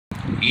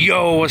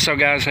Yo, what's up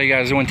guys? How you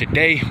guys doing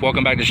today?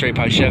 Welcome back to Straight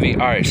Pipe Chevy.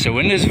 Alright, so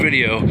in this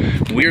video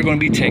we are going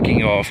to be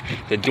taking off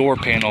the door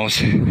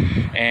panels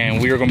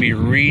and we are going to be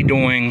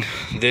redoing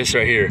this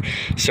right here.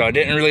 So I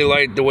didn't really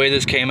like the way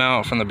this came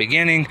out from the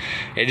beginning.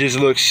 It just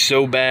looks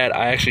so bad.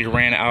 I actually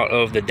ran out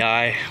of the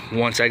dye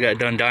once I got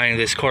done dyeing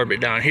this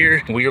carpet down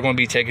here. We are going to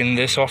be taking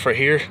this off right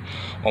here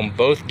on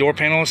both door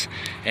panels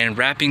and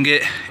wrapping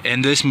it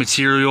in this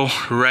material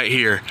right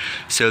here.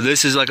 So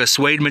this is like a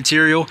suede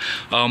material.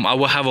 I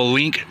will have a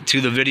link to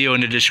the video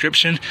in the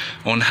description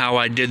on how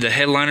I did the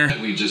headliner.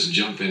 We just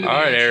jump in. All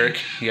right, Eric,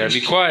 you gotta be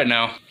quiet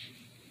now.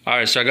 All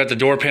right, so I got the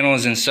door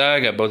panels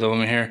inside. Got both of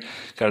them in here.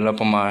 Got it up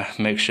on my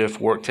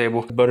makeshift work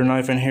table. Butter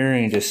knife in here,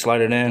 and you just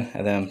slide it in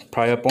and then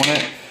pry up on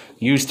it.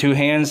 Use two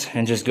hands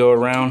and just go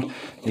around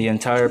the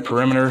entire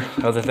perimeter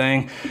of the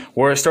thing.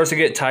 Where it starts to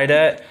get tight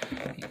at,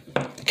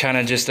 kind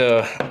of just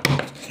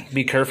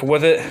be careful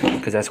with it,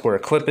 because that's where a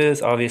clip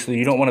is. Obviously,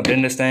 you don't want to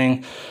bend this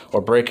thing or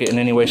break it in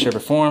any way, shape,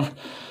 or form.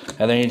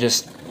 And then you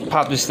just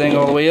pop this thing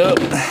all the way up,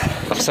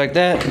 just like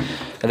that.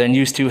 And then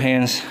use two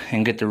hands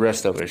and get the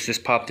rest of it. It's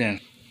just popped in.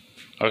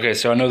 Okay,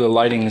 so I know the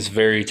lighting is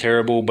very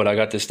terrible, but I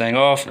got this thing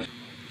off.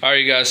 All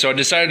right, you guys, so I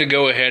decided to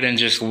go ahead and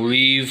just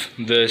leave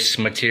this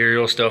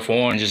material stuff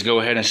on and just go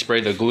ahead and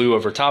spray the glue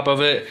over top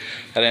of it.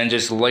 And then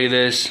just lay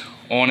this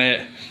on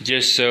it,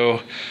 just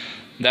so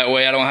that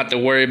way I don't have to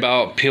worry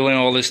about peeling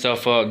all this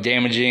stuff up,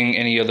 damaging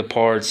any of the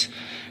parts.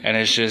 And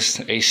it's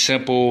just a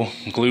simple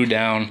glue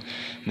down.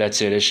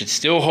 That's it. It should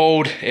still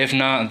hold. If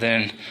not,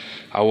 then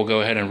I will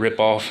go ahead and rip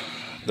off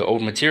the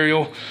old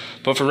material.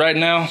 But for right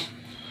now,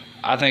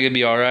 I think it'd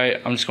be all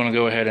right. I'm just going to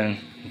go ahead and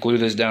glue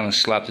this down and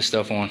slap this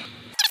stuff on.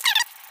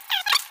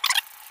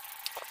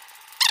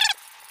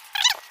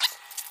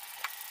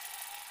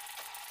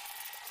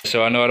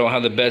 So I know I don't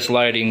have the best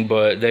lighting,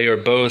 but they are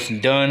both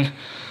done.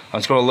 I'm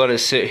just going to let it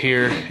sit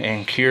here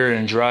and cure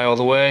and dry all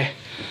the way.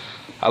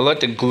 I let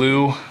the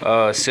glue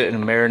sit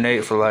and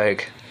marinate for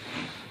like,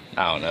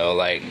 I don't know,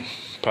 like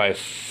probably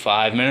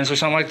 5 minutes or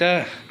something like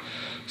that.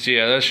 So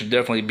yeah, that should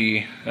definitely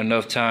be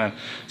enough time.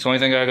 So the only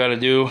thing I got to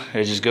do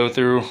is just go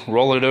through,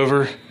 roll it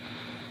over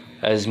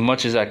as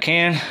much as I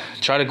can.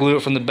 Try to glue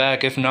it from the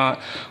back. If not,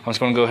 I'm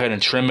just going to go ahead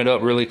and trim it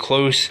up really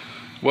close.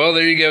 Well,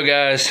 there you go,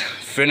 guys.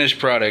 Finished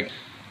product.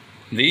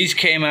 These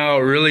came out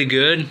really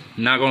good,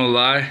 not going to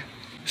lie.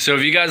 So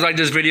if you guys like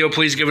this video,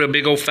 please give it a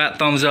big old fat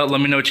thumbs up.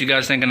 Let me know what you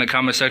guys think in the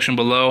comment section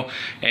below.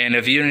 And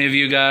if any of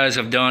you guys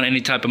have done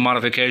any type of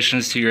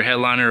modifications to your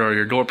headliner or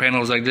your door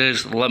panels like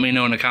this, let me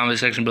know in the comment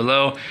section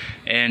below.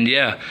 And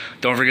yeah,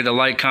 don't forget to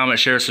like, comment,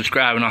 share,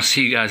 subscribe, and I'll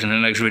see you guys in the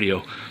next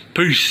video.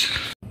 Peace.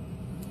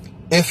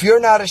 If you're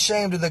not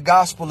ashamed of the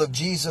gospel of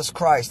Jesus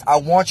Christ, I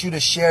want you to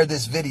share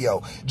this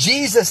video.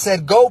 Jesus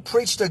said, go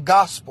preach the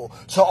gospel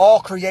to all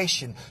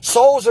creation.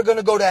 Souls are going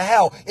to go to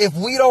hell if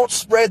we don't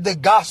spread the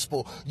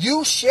gospel.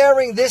 You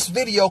sharing this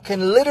video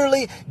can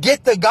literally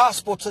get the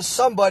gospel to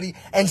somebody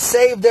and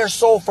save their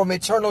soul from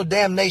eternal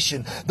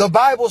damnation. The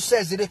Bible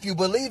says that if you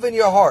believe in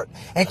your heart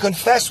and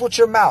confess with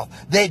your mouth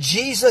that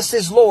Jesus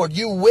is Lord,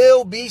 you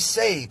will be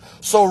saved.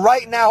 So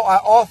right now, I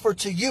offer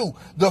to you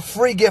the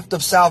free gift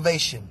of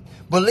salvation.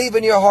 Believe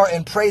in your heart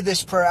and pray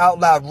this prayer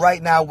out loud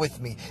right now with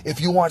me if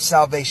you want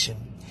salvation.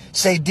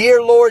 Say,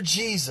 dear Lord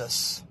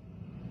Jesus,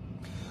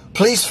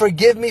 please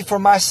forgive me for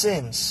my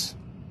sins.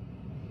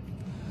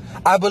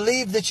 I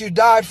believe that you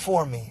died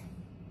for me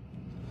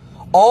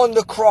on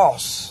the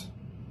cross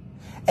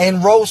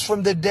and rose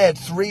from the dead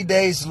 3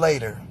 days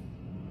later.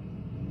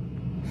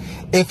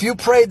 If you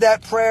prayed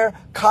that prayer,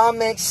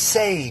 comment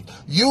saved.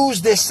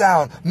 Use this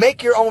sound.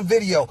 Make your own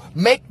video.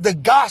 Make the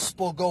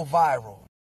gospel go viral.